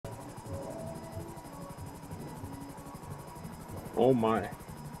Oh my.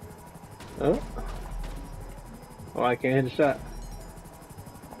 Oh. Oh, I can't hit a shot.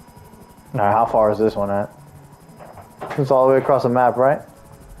 Alright, how far is this one at? It's all the way across the map, right?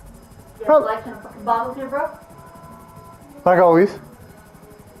 You have collection of fucking bottles here, bro? Like always.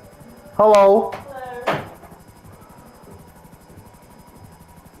 Hello.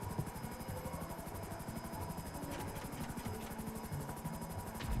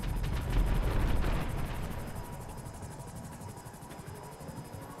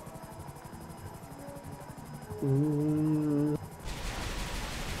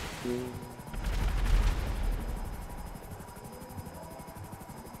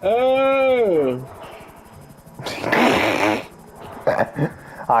 Oh!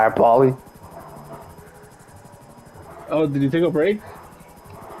 Alright, Paulie. Oh, did you take a break?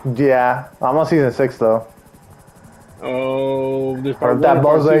 Yeah, I'm on season 6 though. Oh, there's Or part that one,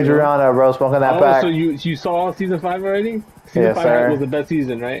 Buzz part two, no? Adriana, bro, smoking that Oh, pack. so you saw season 5 already? Season Yes, 5 sir. was the best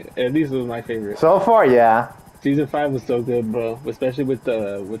season, right? At least it was my favorite. So far, yeah. Season 5 was so good, bro. Especially with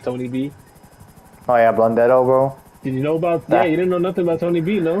Tony B. Oh yeah, Blundetto, bro. Did you know about? That- Yeah, you didn't know nothing about Tony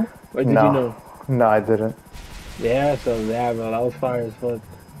B, no? Or did you know? No, I didn't. Yeah, so yeah, bro, that was fire as fuck.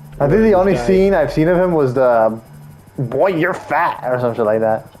 I think the This only guy- scene I've seen of him was the "Boy, you're fat" or some shit like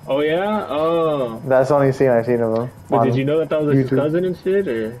that. Oh yeah. Oh. That's the only scene I've seen of him. But on did you know that was like his YouTube. cousin and shit,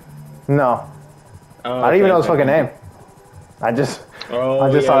 or? No, Oh, I didn't even know his okay, fucking okay. name. I just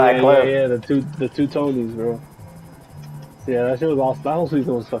Oh, just saw that clip. Yeah, the two Tonys, bro. Yeah, that shit was awesome. That whole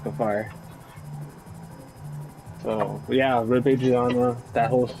season was fucking fire. So yeah, Rip Adriana, that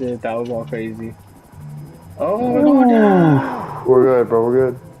whole shit, that was all crazy. Oh, we're going down. We're good, bro.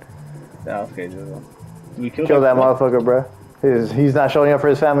 We're good. That was crazy. Though. We killed Kill that fuck? motherfucker, bro. He's not showing up for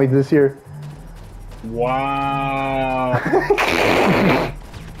his family this year. Wow.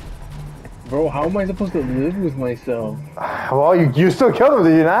 Bro, how am I supposed to live with myself? Well, you still killed him,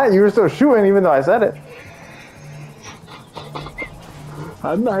 did you not? You were still shooting, even though I said it.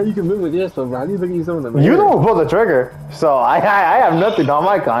 I don't know how you can live with yourself, bro. How do you think you're someone that You don't pull the trigger, so I have nothing on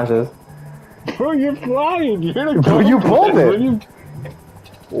my conscience. Bro, you're flying. You're the Bro, you pulled it.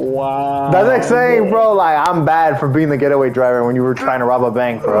 Wow. That's like saying, bro, like I'm bad for being the getaway driver when you were trying to rob a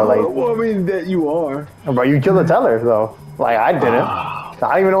bank, bro. Like, Well, I mean, that you are. bro, you killed the teller, though. Like I didn't. I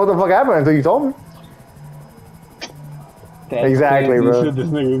don't even know what the fuck happened until you told me. That's Exactly, crazy. bro. Shit, this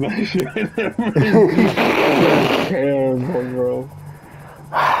nigga's not shit. Terrible, bro.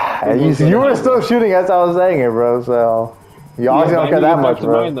 You were still shooting as I was saying it, bro. So you obviously don't care that much,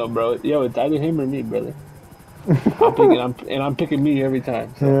 bro. Mine, though, bro. Yo, it's either him or me, brother. I'm picking me every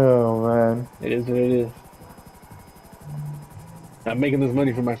time. So Oh man. it is what it is. I'm making this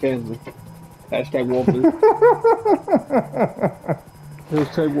money for my family. Hashtag Walter.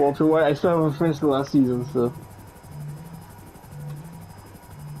 Hashtag Walter White. I still haven't finished the last season, so.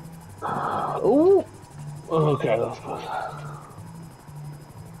 Ooh. Okay, that's close.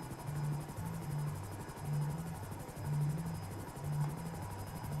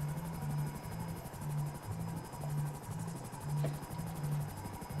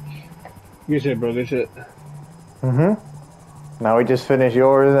 Good shit, bro. Good shit. Now we just finished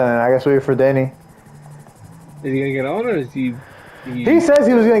yours, and I guess wait for Danny. Is he gonna get on, or is he? He says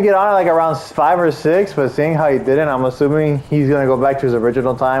he was gonna get on at like around 5 or 6, but seeing how he didn't, I'm assuming he's gonna go back to his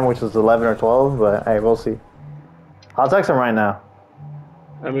original time, which was 11 or 12. But hey, we'll see. I'll text him right now.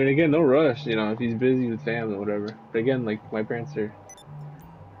 I mean, again, no rush. You know, if he's busy with family or whatever. But again, like my parents are,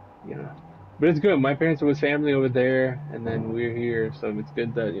 you know. But it's good. My parents are with family over there, and then we're here, so it's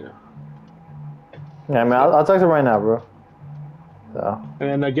good that you know. Yeah, I mean, I'll text him right now, bro. So And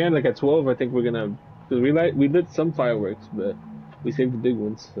then again, like at 12, I think we're gonna. Cause we lit some fireworks, but we saved the big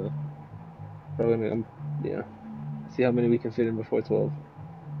ones. So we're gonna, yeah, see how many we can fit in before 12.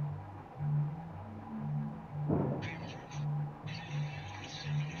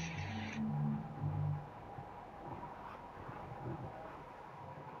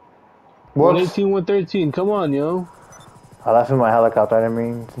 whoops, 118, 113. Come on, yo. I left in my helicopter. I didn't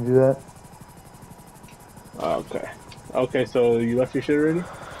mean to do that. Okay. Okay, so you left your shit already?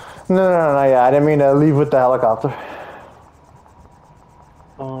 No, yeah, I didn't mean to leave with the helicopter.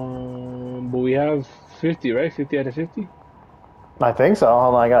 But we have 50, right? 50 out of 50? I think so.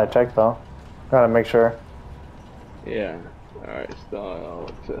 Hold on, I gotta check though. Gotta make sure. Yeah. Alright, style,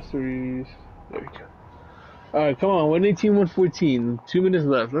 accessories. There we go. Alright, come on. 118, 114. 2 minutes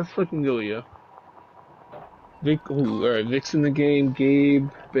left. Let's fucking go, yo. Alright, Vic's in the game. Gabe,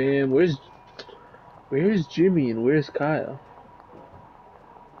 Bam. Where's Jimmy and where's Kyle?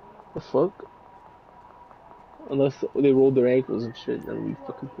 The fuck? Unless they rolled their ankles and shit, then we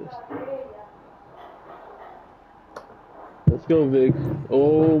fucking pissed. Let's go, Vic.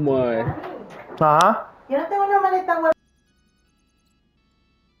 Oh my. Uh-huh. Yo no tengo una maleta buena.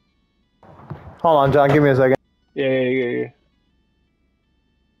 Hold on, John. Give me a second. Yeah.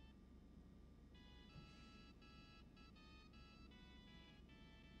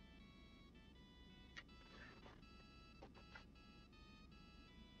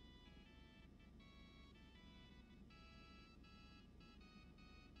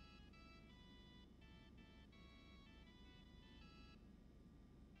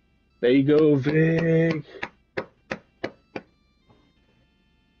 There you go, Vic.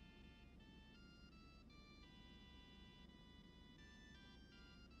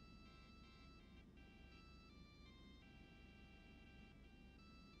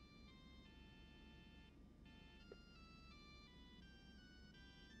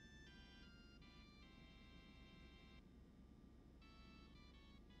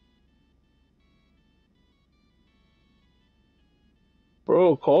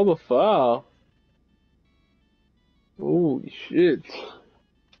 Bro, call the foul. Holy shit.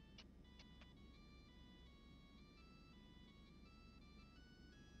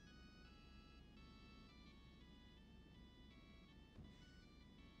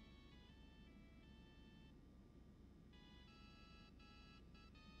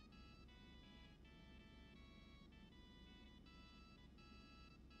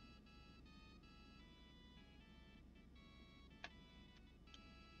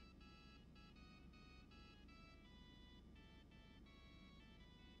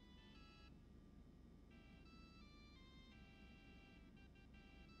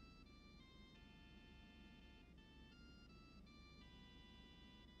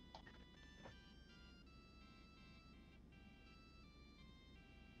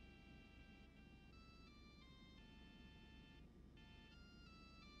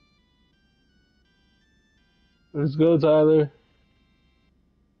 Let's go, Tyler.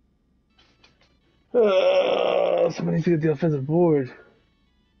 Somebody needs to get the offensive board.